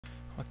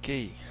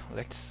Okay,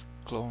 let's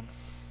clone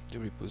the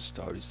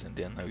repositories and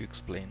then I will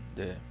explain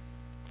the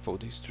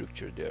folder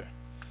structure there.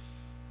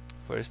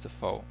 First of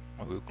all,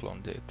 I will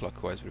clone the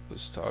Clockwise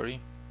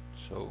repository.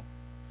 So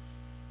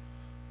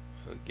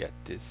I'll get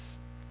this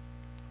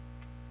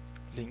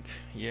link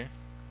here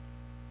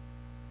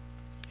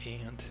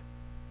and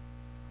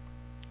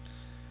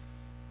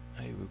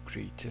I will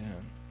create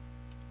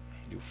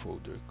a new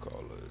folder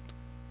called,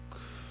 let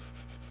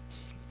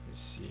me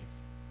see,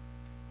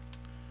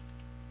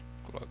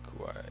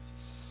 Clockwise.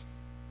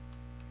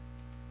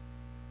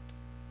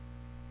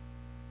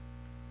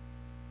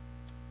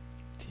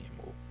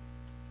 Demo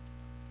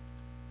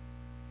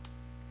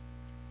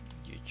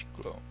git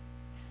clone.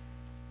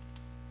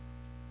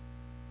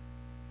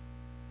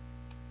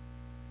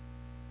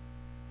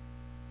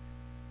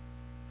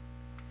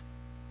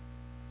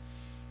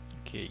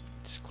 Okay,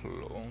 it's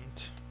cloned.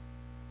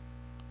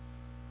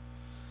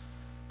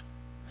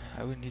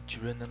 I will need to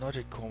run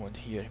another command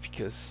here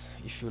because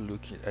if you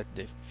look at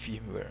the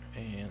firmware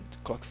and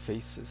clock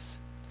faces,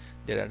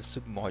 there are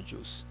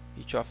submodules.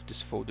 Each of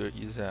this folder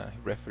is a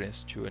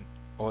reference to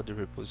another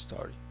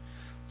repository.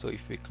 So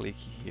if we click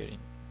here in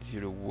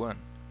 01,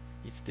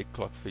 it's the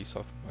clock face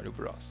of Mario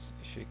Bros.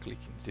 If we click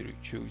in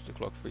 02, it's the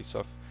clock face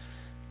of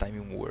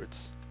Timing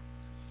Words.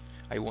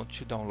 I want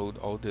to download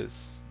all this.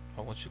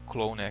 I want to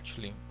clone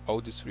actually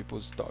all these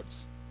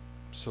repositories.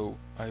 So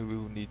I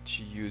will need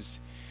to use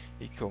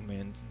a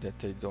command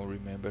that I don't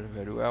remember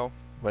very well,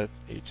 but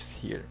it's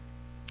here.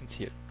 It's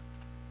here.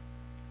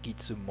 Git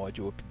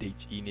submodule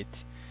update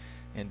init,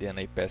 and then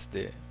I pass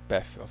the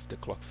path of the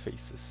clock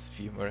faces,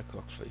 firmware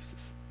clock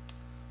faces.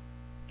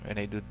 When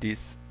I do this,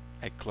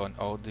 I clone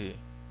all the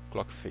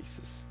clock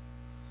faces,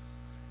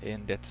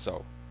 and that's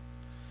all.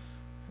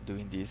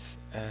 Doing this,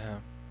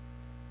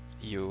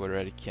 you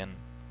already can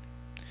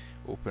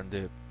open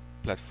the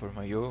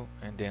PlatformIO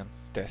and then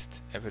test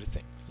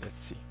everything.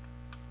 Let's see.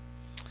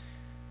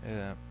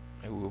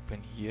 I will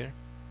open here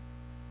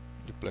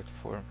the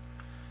PlatformIO.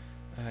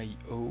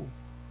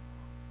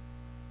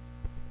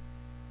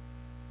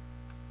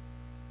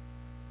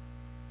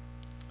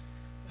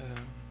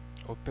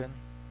 Open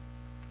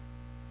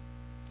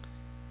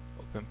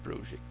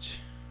project.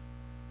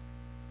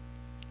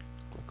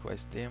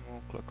 Clockwise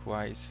demo,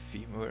 Clockwise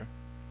firmware,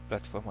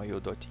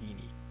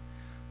 PlatformIO.ini.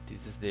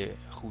 This is the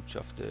root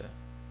of the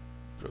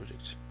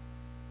project.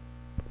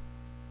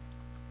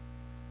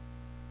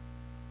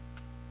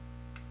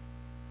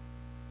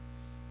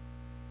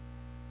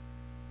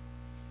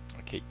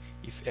 Okay,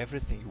 if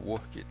everything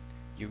worked,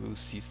 you will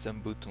see some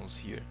buttons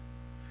here,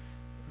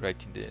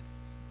 right in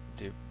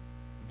the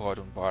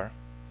bottom bar,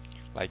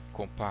 like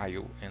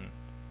compile and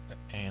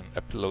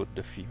upload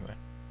the firmware.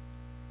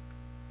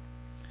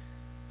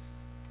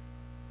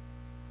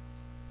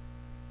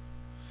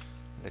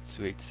 Let's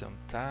wait some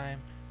time.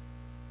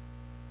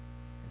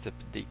 It's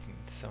updating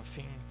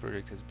something.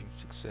 Project has been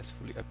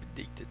successfully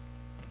updated.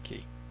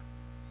 Okay.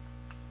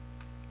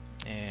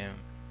 And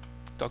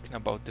talking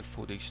about the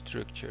folder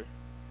structure,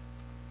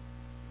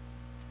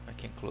 I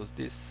can close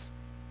this.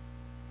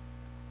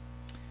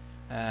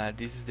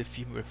 This is the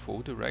firmware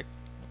folder, right?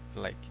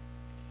 Like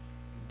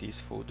this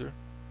folder.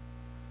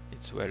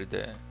 It's where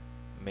the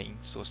main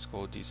source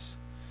code is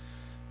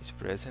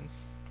present.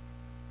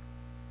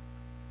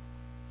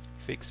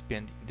 If I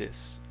expand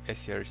this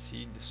src,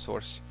 the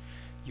source,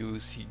 you will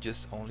see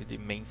just only the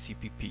main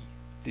CPP.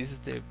 This is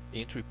the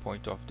entry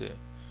point of the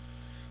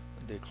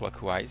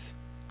Clockwise,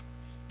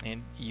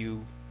 and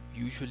you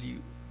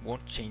usually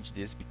won't change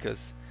this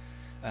because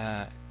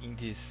in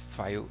this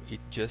file it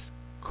just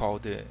call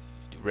the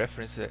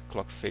reference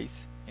clock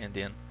face and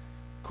then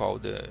call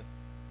the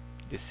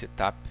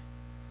setup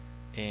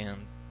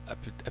and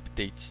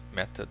update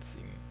methods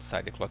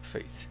inside the clock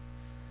face.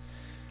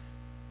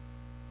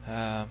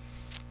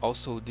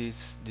 Also,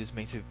 this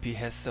main CPP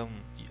has some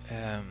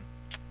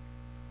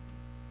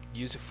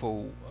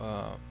useful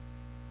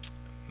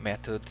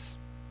methods.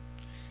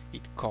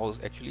 It calls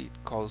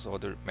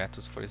other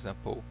methods. For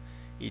example,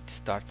 it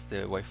starts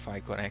the Wi-Fi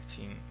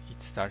connecting.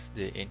 It starts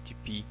the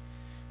NTP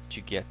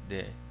to get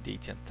the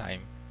date and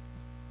time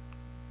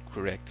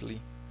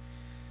correctly,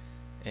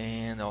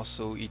 and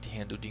also it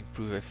handles the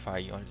improve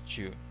Wi-Fi only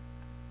to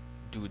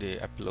do the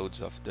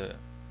uploads of the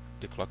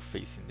clock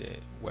face in the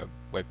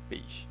web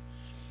page.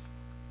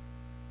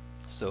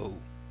 So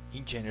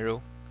in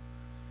general,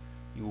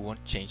 you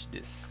won't change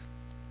this.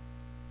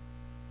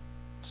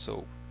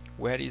 So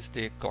where is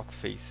the clock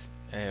face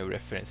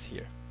reference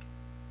here?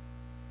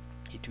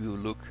 It will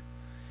look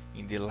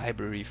in the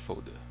library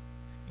folder.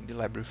 In the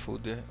library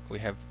folder we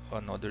have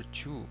another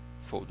two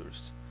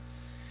folders.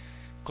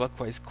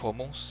 Clockwise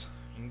commons.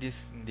 In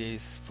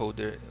this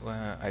folder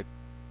I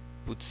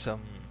put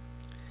some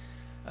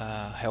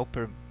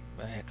helper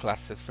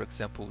classes, for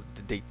example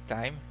the date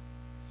time,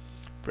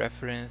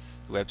 preference,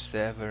 web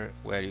server,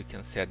 where you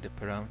can set the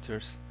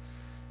parameters,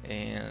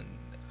 and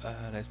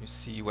let me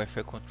see,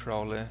 Wi-Fi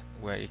controller,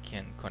 where you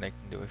can connect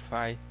the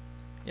Wi-Fi.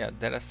 Yeah,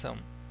 there are some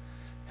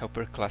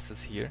helper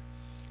classes here.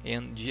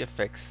 And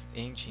GFX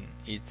engine,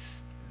 it's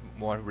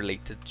more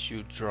related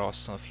to draw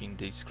something in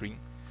the screen.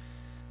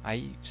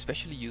 I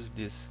especially use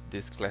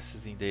these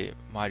classes in the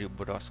Mario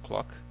Bros.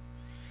 Clock.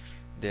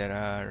 There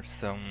are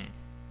some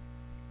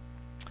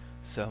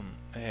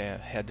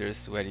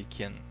headers where you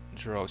can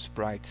draw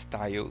sprites,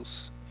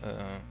 tiles,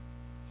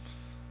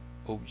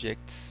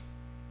 objects.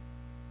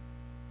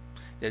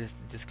 There is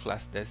this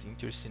class that's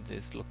interesting,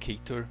 this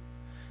locator,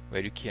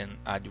 where you can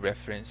add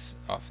reference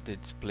of the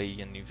display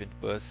and event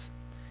bus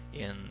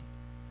and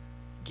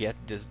get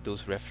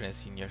those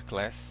reference in your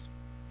class.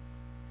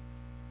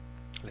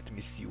 Let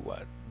me see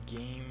what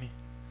game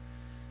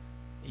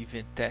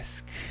event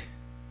task.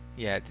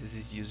 Yeah, this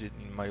is used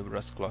in Mario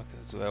Bros. Clock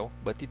as well,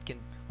 but it can,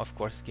 of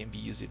course, can be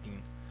used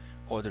in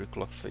other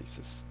clock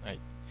faces.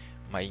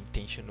 My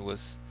intention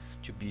was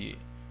to be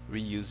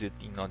reused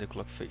in other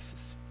clock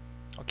faces.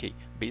 Okay,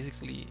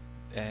 basically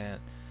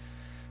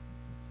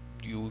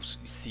you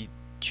see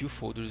two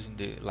folders in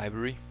the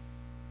library,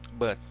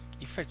 but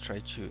if I try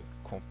to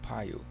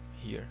compile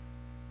here,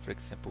 for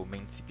example,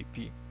 main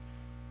CPP,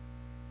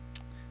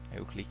 I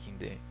will click in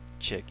the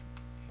check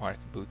mark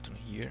button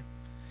here.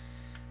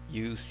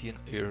 You will see an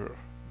error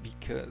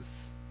because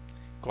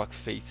clock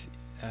face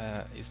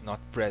is not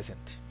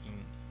present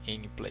in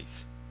any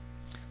place.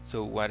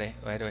 So what do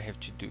I have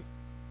to do?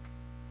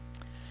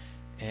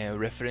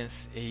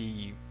 Reference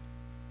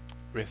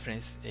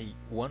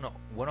one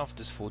of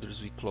these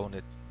folders we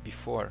cloned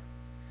before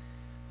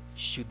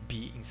should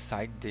be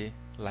inside the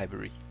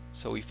library.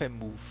 So if I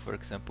move, for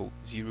example,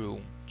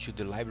 0 to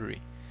the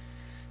library,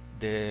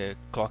 the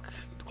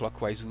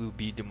clockwise will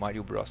be the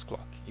Mario Bros.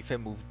 Clock. If I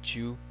move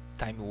 2,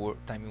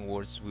 timing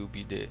words will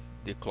be the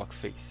clock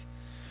face.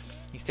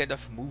 Instead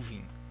of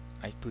moving,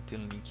 I put a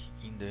link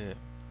in the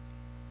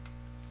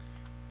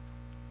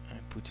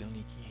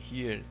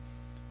here.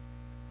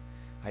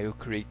 I will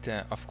create,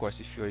 of course,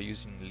 if you are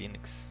using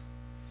Linux,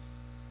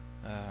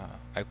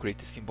 I'll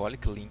create a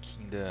symbolic link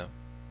in the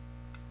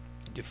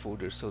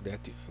folder so that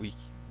we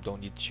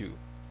don't need to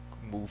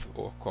move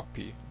or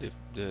copy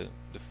the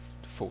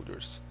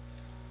folders.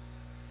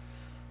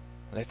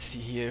 Let's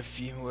see here,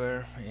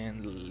 firmware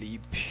and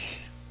lib.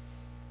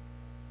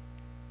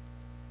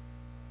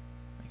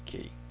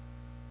 Okay,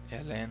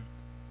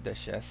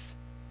 ln-s,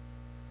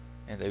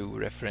 and I will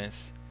reference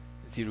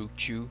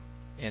 02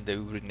 and I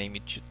will rename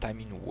it to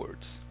timing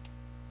words.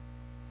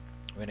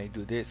 When I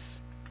do this,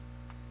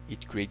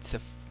 it creates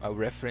a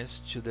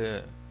reference to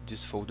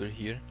this folder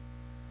here,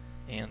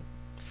 and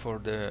for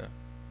the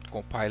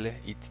compiler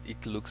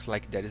it looks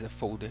like there is a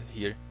folder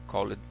here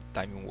called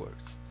timing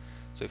words.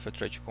 So if I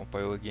try to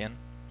compile again,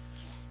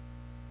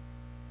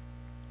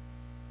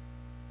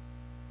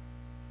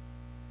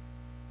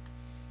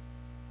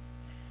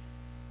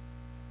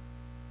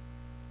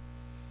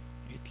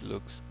 it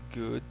looks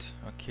good.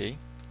 Okay,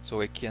 so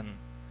I can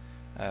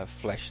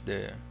flash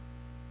the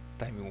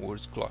timing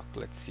words clock.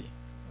 Let's see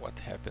what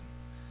happened.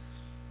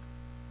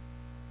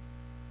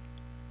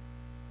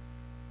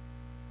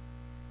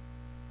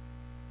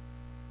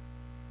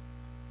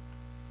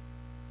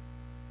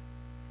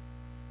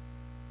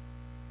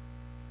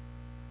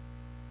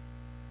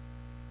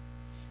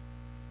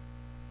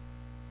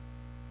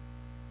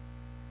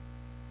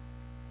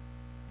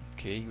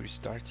 Okay,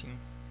 restarting.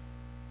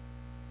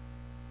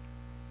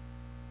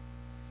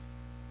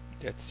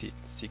 That's it,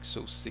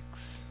 606,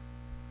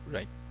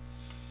 right?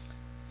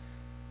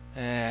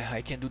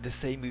 I can do the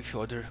same with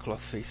other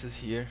clock faces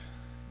here,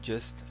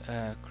 just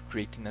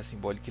creating a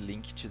symbolic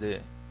link to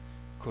the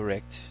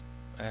correct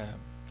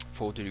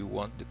folder you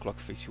want, the clock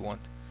face you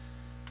want,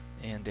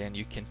 and then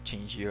you can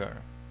change your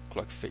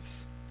clock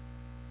face.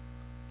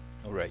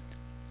 Alright,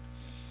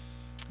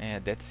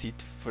 and that's it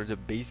for the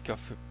basic of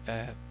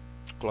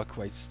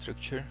clockwise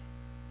structure.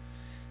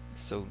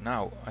 So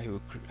now I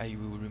will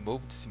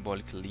remove the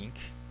symbolic link.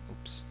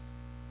 Oops.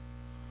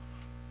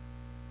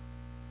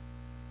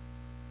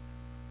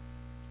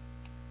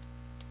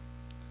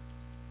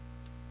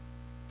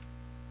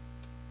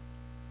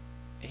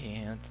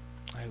 And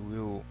I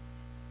will,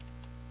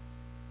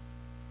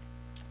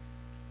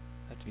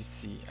 let me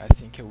see, I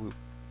think I will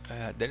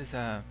there is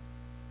a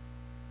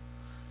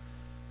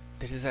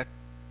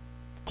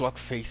clock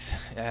face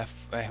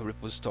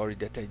repository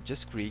that I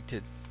just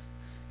created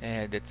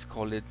that's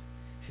called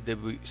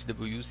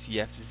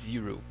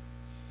CWCF0.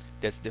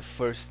 That's the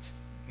first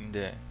in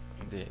the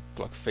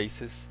clock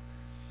faces.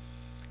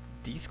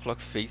 This clock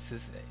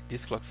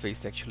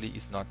face actually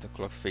is not a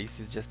clock face,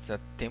 it's just a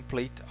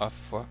template of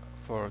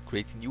for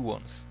creating new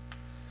ones.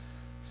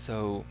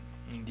 So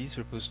in this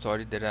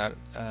repository there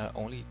are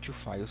only two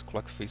files,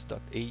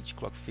 clockface.h,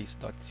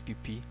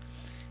 clockface.cpp,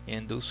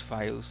 and those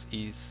files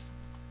is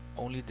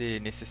only the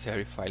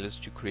necessary files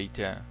to create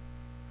a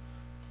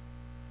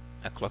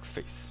clock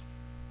face.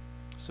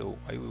 So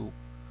I will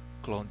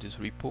clone this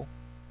repo.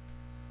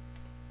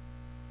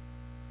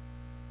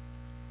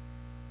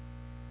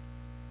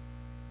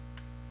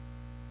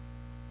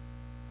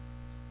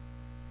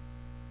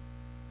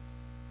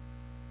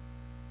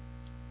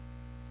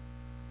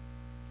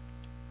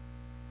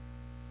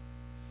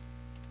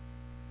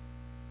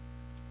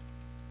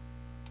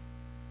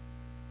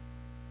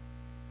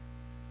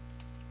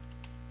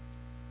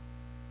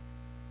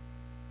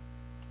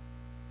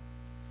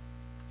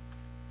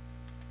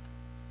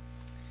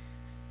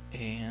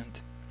 and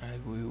I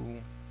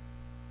will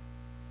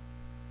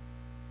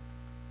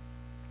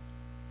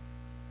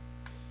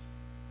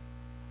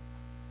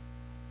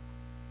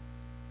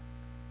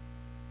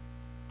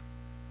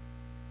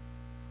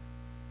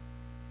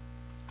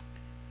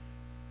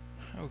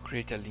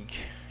create a link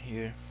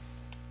here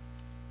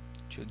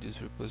to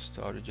this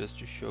repository just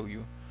to show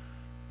you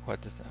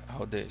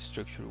how the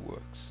structure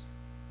works.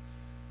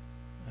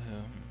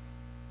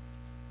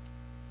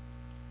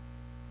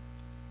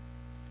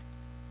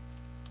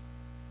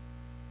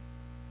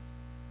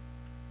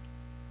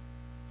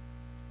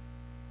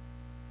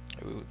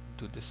 I will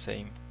do the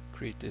same,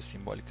 create a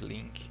symbolic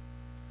link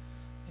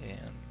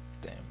and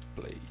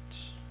template.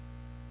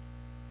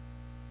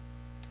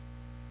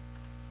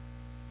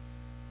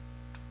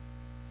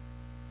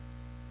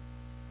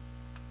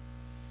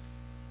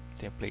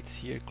 Templates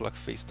here,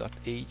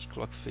 clockface.age,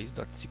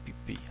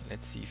 clockface.cpp.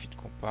 Let's see if it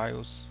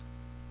compiles.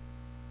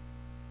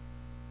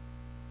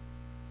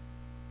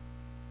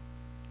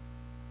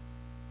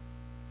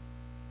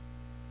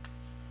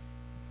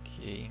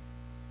 Okay,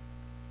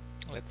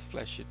 let's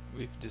flash it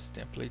with this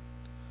template.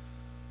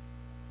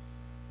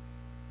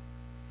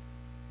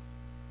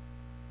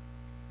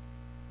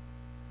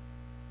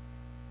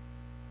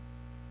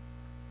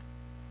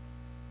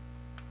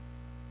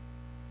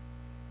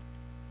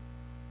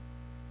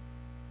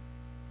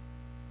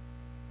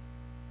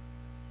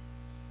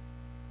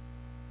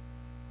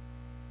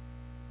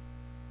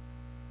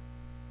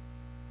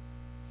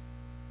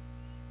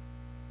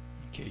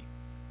 Okay,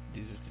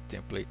 this is the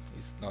template.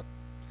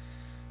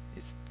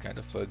 It's kind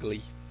of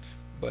ugly,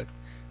 but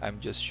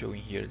I'm just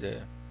showing here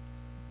the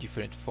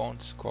different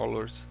fonts,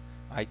 colors,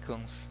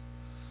 icons,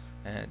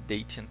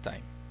 date and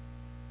time.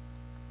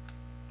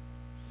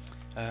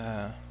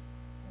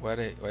 What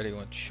I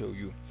want to show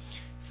you,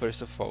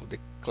 first of all, the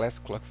class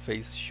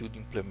clockface should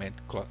implement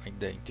in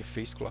the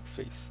interface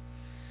clockface.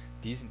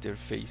 This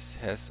interface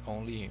has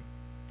only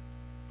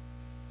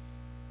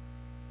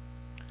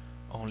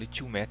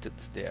two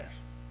methods there: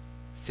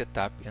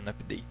 setup and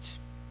update.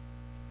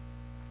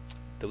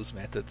 Those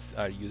methods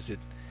are used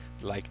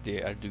like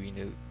the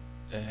Arduino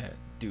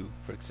do.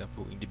 For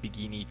example, in the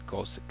beginning it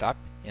calls setup,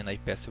 and I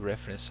pass a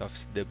reference of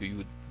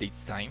CW date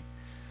time.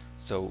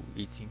 So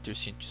it's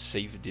interesting to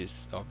save this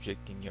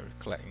object in your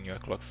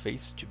clock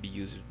face to be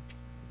used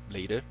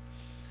later.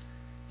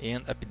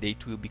 And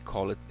update will be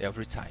called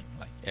every time,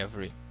 like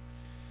every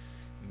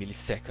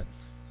millisecond.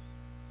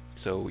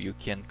 So you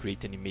can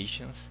create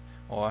animations,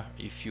 or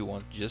if you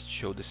want just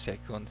show the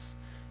seconds,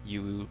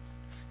 you will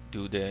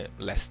do the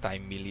last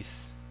time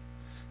millis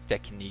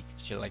technique,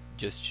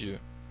 just to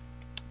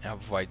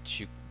avoid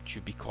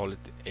to be called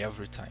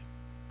every time.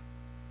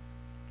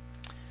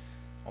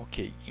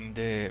 Okay, in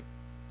the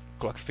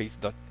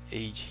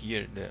clockface.age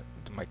here,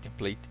 my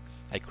template,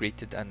 I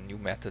created a new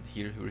method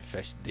here,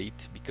 refresh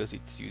date, because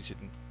it's used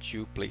in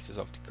 2 places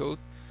of the code.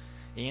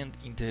 And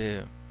in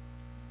the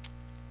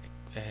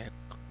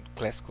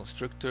class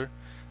constructor,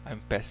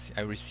 I'm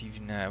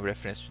receiving a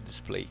reference to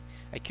display.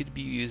 I could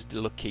be used the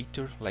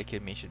locator, like I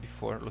mentioned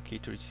before.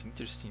 Locator is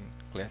interesting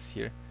class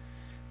here,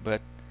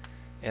 but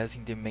as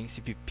in the main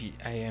CPP,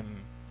 I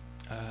am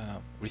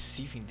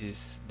receiving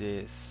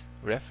this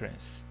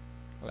reference.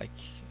 Like,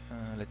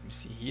 let me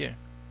see here.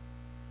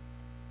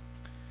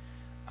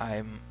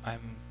 I'm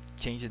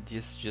changing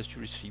this just to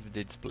receive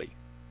the display.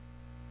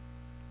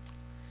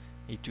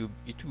 It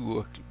will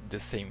work the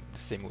same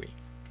way.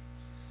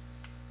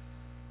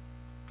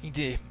 In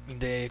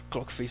the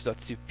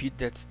clockface.cpp,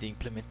 that's the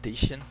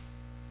implementation.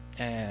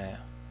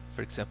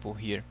 For example,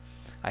 here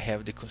I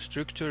have the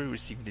constructor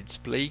receiving the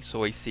display,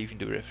 so I save in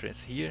the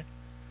reference here,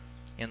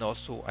 and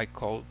also I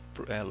call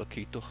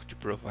locator to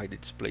provide the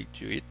display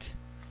to it.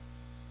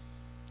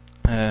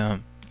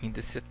 In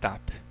the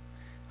setup,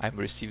 I'm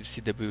receiving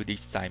CW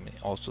date time, and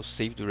also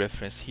save the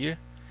reference here,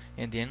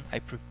 and then I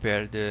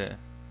prepare the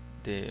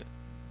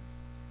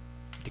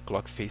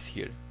clock face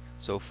here.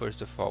 So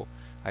first of all,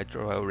 I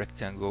draw a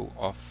rectangle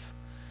of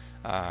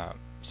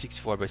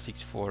 64 by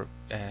 64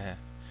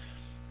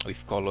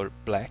 with color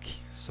black.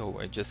 So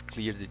I just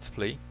clear the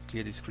display,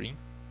 clear the screen.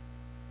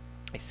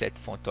 I set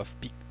font of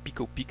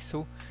Pico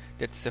Pixel.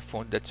 That's a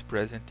font that's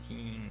present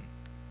in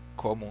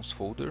Commons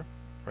folder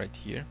right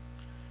here.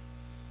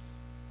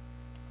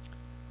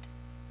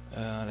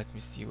 Let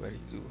me see what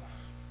I do.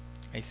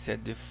 I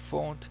set the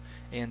font,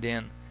 and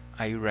then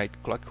I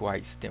write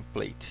Clockwise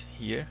template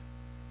here.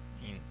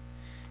 In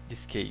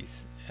this case,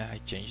 I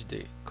change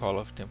the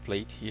color of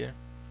template here,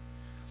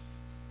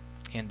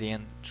 and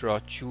then draw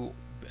 2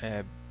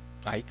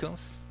 icons.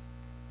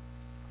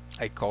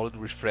 I call it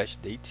refresh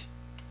date,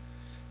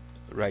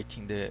 right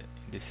in the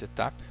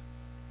setup,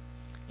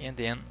 and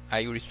then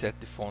I reset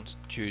the font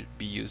to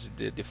be used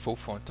the default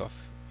font of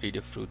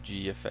Adafruit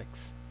GFX.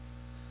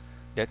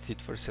 That's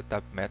it for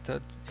setup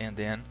method, and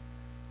then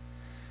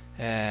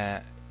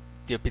the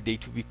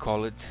update will be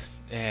called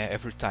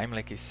every time,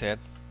 like I said.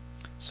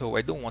 So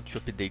I don't want to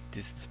update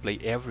this display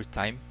every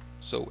time,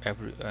 so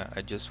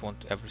I just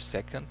want every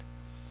second.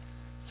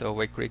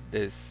 So I create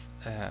this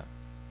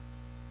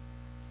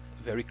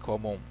very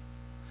common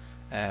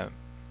uh,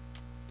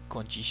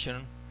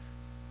 condition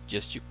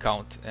just to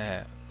count,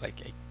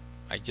 like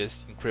I just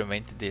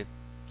incremented the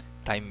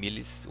time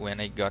millis. When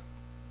I got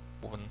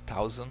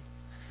 1000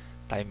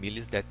 time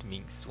millis, that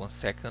means 1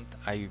 second,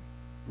 I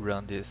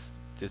run this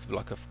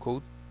block of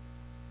code,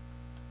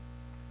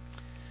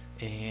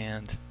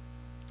 and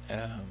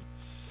um,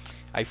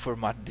 I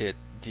format the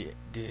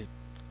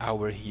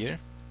hour here,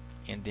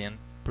 and then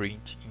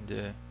print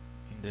in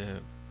the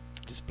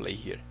display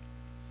here.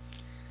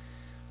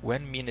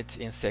 When minutes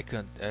and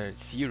second are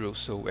 0,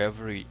 so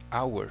every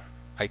hour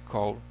I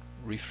call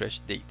refresh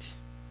date.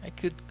 I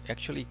could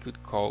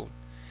call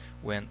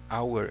when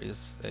hour is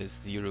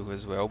 0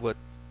 as well, but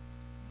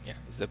yeah,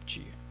 it's up to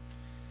you.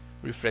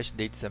 Refresh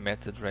date is a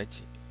method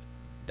right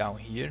down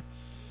here,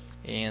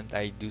 and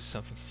I do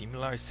something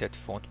similar. I set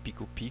font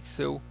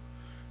pixel.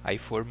 I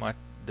format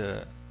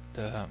the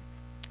the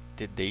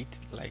the date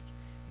like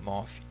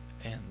month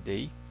and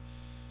day,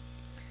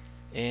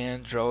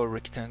 and draw a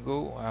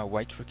rectangle, a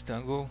white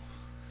rectangle,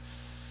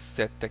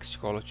 set text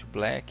color to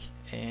black,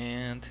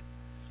 and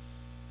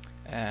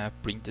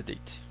print the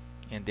date.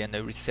 And then I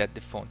reset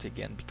the font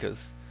again because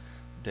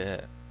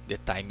the the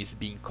time is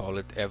being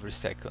called every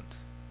second.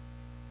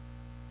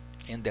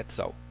 And that's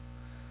all.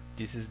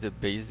 This is the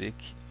basic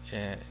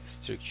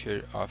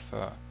structure of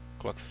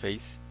clock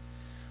face.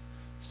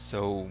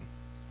 So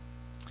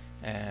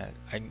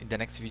in the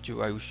next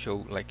video I will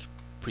show like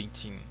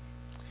printing,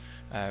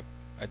 uh,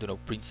 I don't know,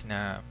 printing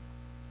a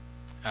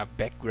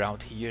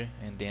background here,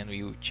 and then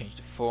we will change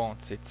the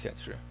fonts,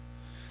 etc.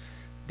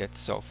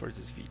 That's all for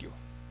this video.